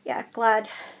 yeah, glad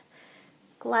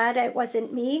it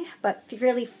wasn't me, but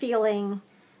really feeling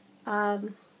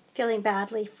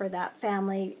badly for that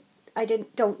family. I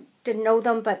didn't know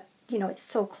them, but it's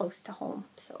so close to home.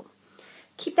 So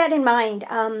keep that in mind.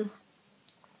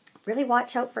 Really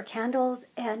watch out for candles,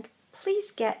 and please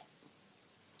get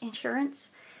insurance.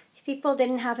 These people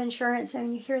didn't have insurance,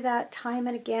 and you hear that time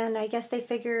and again. I guess they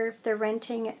figure if they're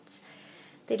renting,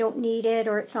 they don't need it,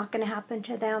 or it's not going to happen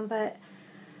to them. But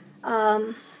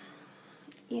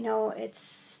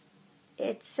yes,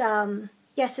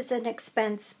 it's an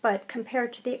expense, but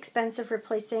compared to the expense of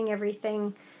replacing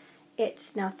everything,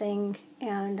 it's nothing.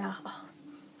 And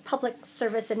public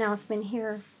service announcement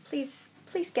here, please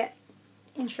get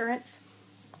insurance.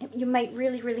 You might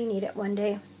really, really need it one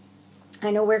day.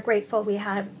 I know we're grateful we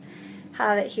have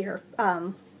it here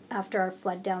after our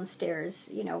flood downstairs,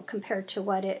 compared to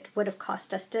what it would have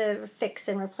cost us to fix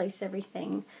and replace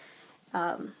everything.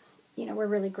 We're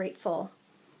really grateful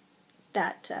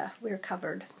that we're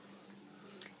covered.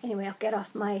 Anyway, I'll get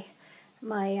off my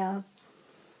what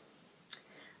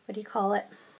do you call it?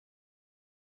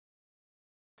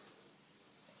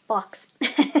 Box.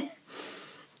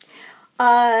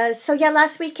 So yeah,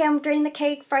 last weekend during the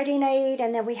cake, Friday night,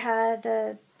 and then we had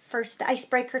the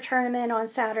icebreaker tournament on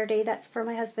Saturday. That's for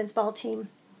my husband's ball team.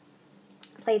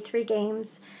 Played 3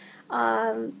 games.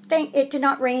 It did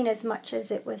not rain as much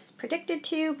as it was predicted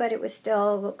to, but it was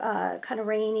still kind of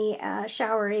rainy,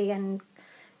 showery, and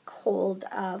cold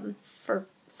for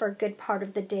a good part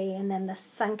of the day. And then the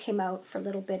sun came out for a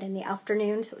little bit in the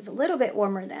afternoon, so it was a little bit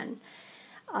warmer then.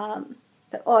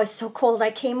 But oh, it's so cold.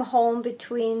 I came home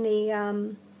between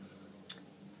the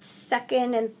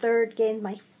second and third game.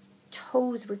 My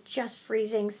toes were just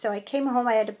freezing, so I came home.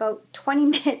 I had about 20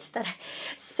 minutes that I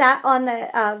sat on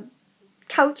the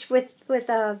couch with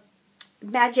a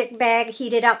magic bag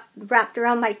heated up, wrapped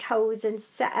around my toes,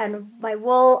 and my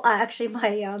wool, actually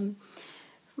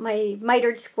my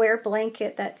mitered square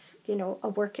blanket. That's, a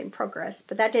work in progress,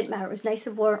 but that didn't matter. It was nice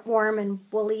and warm and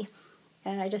woolly,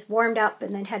 and I just warmed up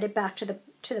and then headed back to the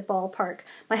ballpark.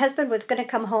 My husband was going to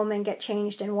come home and get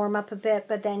changed and warm up a bit,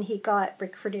 but then he got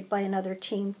recruited by another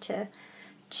team to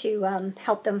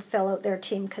help them fill out their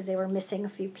team because they were missing a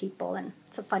few people, and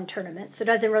it's a fun tournament, so it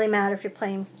doesn't really matter if you're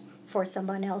playing for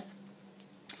someone else.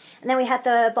 And then we had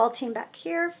the ball team back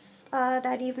here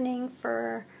that evening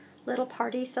for a little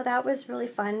party, so that was really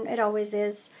fun. It always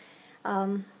is.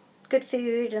 Good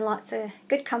food and lots of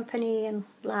good company and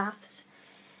laughs.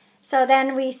 So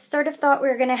then we sort of thought we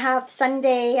were going to have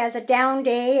Sunday as a down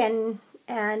day, and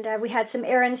we had some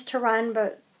errands to run,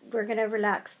 but we're going to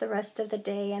relax the rest of the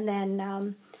day. And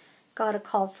then got a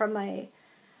call from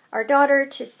our daughter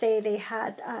to say they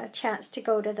had a chance to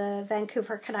go to the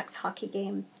Vancouver Canucks hockey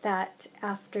game that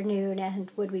afternoon,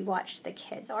 and would we watch the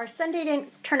kids. Our Sunday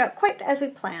didn't turn out quite as we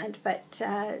planned, but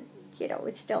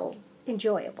it's still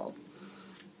enjoyable.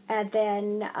 And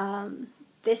then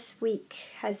this week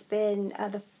has been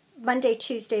the Monday,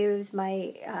 Tuesday was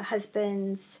my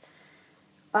husband's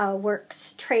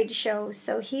works trade show,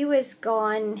 so he was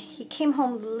gone. He came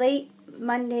home late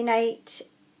Monday night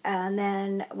and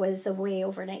then was away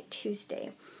overnight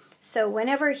Tuesday. So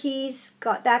whenever he's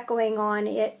got that going on,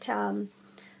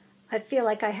 I feel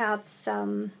like I have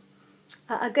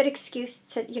a good excuse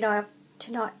to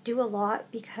not do a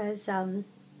lot, because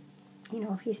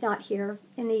he's not here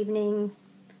in the evening.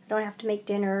 I don't have to make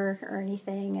dinner or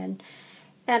anything, and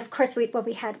of course we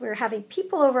were having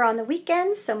people over on the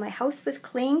weekends, so my house was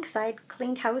clean because I had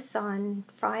cleaned house on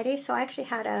Friday. So I actually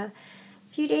had a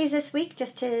few days this week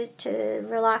just to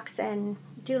relax and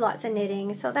do lots of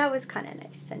knitting, so that was kind of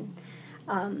nice. And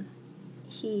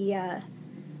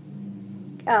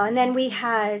and then we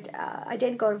had I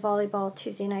did go to volleyball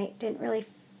Tuesday night.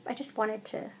 I just wanted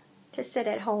to sit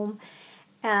at home,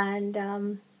 and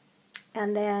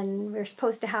then we were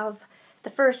supposed to have the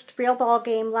first real ball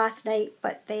game last night,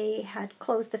 but they had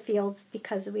closed the fields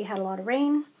because we had a lot of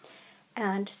rain,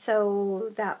 and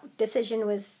so that decision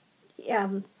was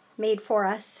made for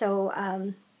us. So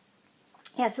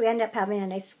so we ended up having a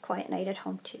nice quiet night at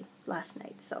home too last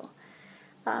night. So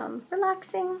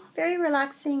relaxing, very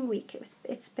relaxing week.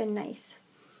 It's been nice.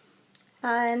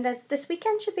 And this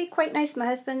weekend should be quite nice. My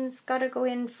husband's got to go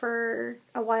in for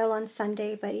a while on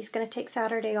Sunday, but he's going to take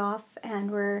Saturday off, and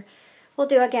we'll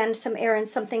do again some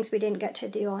errands, some things we didn't get to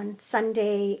do on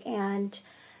Sunday, and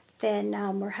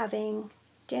then we're having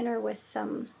dinner with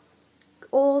some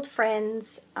old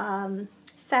friends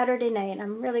Saturday night.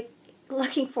 I'm really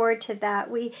looking forward to that.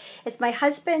 It's my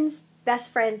husband's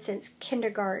best friend since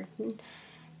kindergarten,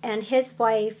 and his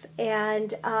wife,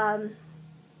 and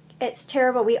it's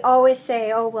terrible. We always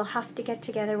say, oh, we'll have to get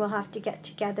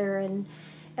together, and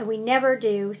we never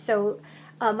do. So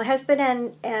my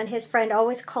husband and his friend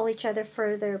always call each other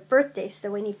for their birthdays.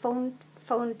 So when he phoned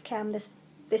Cam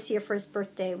this year for his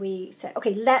birthday, we said,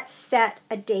 okay, let's set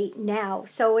a date now.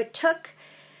 So it took,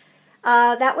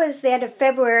 that was the end of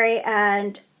February,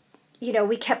 and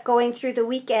we kept going through the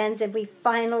weekends, and we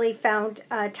finally found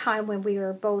a time when we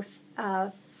were both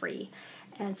free.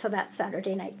 And so that's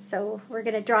Saturday night. So we're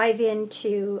going to drive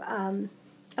into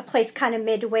a place kind of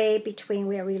midway between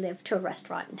where we live to a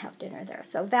restaurant and have dinner there.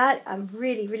 So that I'm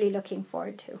really, really looking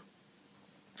forward to.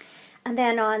 And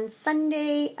then on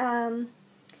Sunday,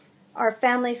 our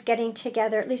family's getting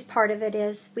together. At least part of it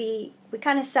is we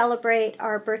kind of celebrate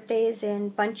our birthdays in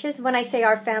bunches. When I say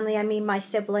our family, I mean my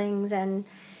siblings and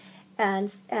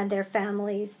their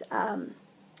families.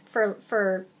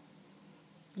 For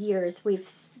years we've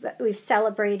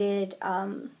celebrated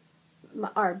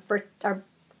our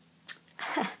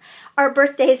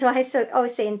birthdays. So I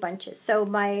always say in bunches. So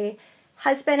my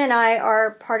husband and I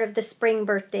are part of the spring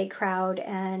birthday crowd,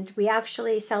 and we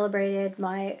actually celebrated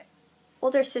my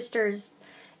older sister's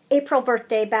April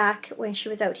birthday back when she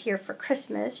was out here for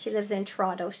Christmas. She lives in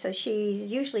Toronto, so she's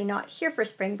usually not here for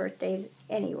spring birthdays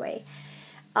anyway.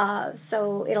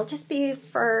 So it'll just be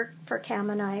for Cam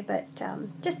and I, but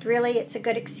just really it's a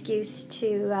good excuse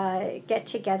to get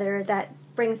together. That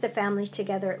brings the family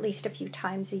together at least a few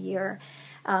times a year.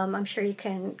 I'm sure you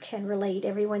can relate.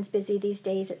 Everyone's busy these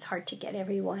days. It's hard to get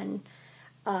everyone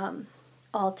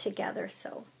all together.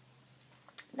 So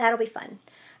that'll be fun.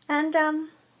 And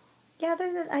yeah,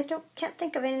 can't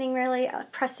think of anything really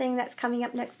pressing that's coming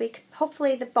up next week.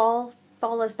 Hopefully the ball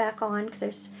is back on, because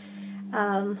there's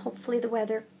hopefully the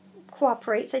weather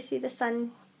cooperates. I see the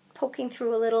sun poking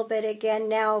through a little bit again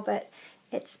now, but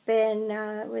it's been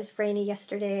it was rainy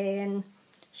yesterday and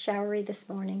showery this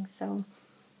morning. So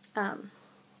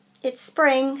it's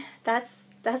spring. That's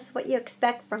what you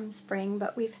expect from spring,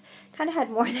 but we've kind of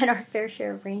had more than our fair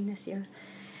share of rain this year.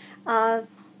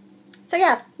 So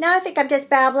yeah, now I think I'm just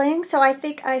babbling, so I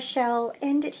think I shall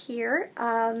end it here.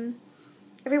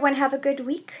 Everyone have a good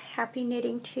week. Happy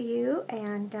knitting to you,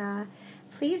 and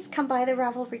please come by the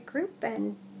Ravelry group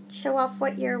and show off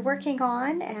what you're working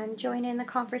on and join in the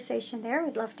conversation there.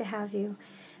 We'd love to have you.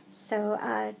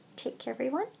 So take care,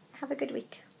 everyone. Have a good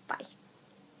week. Bye.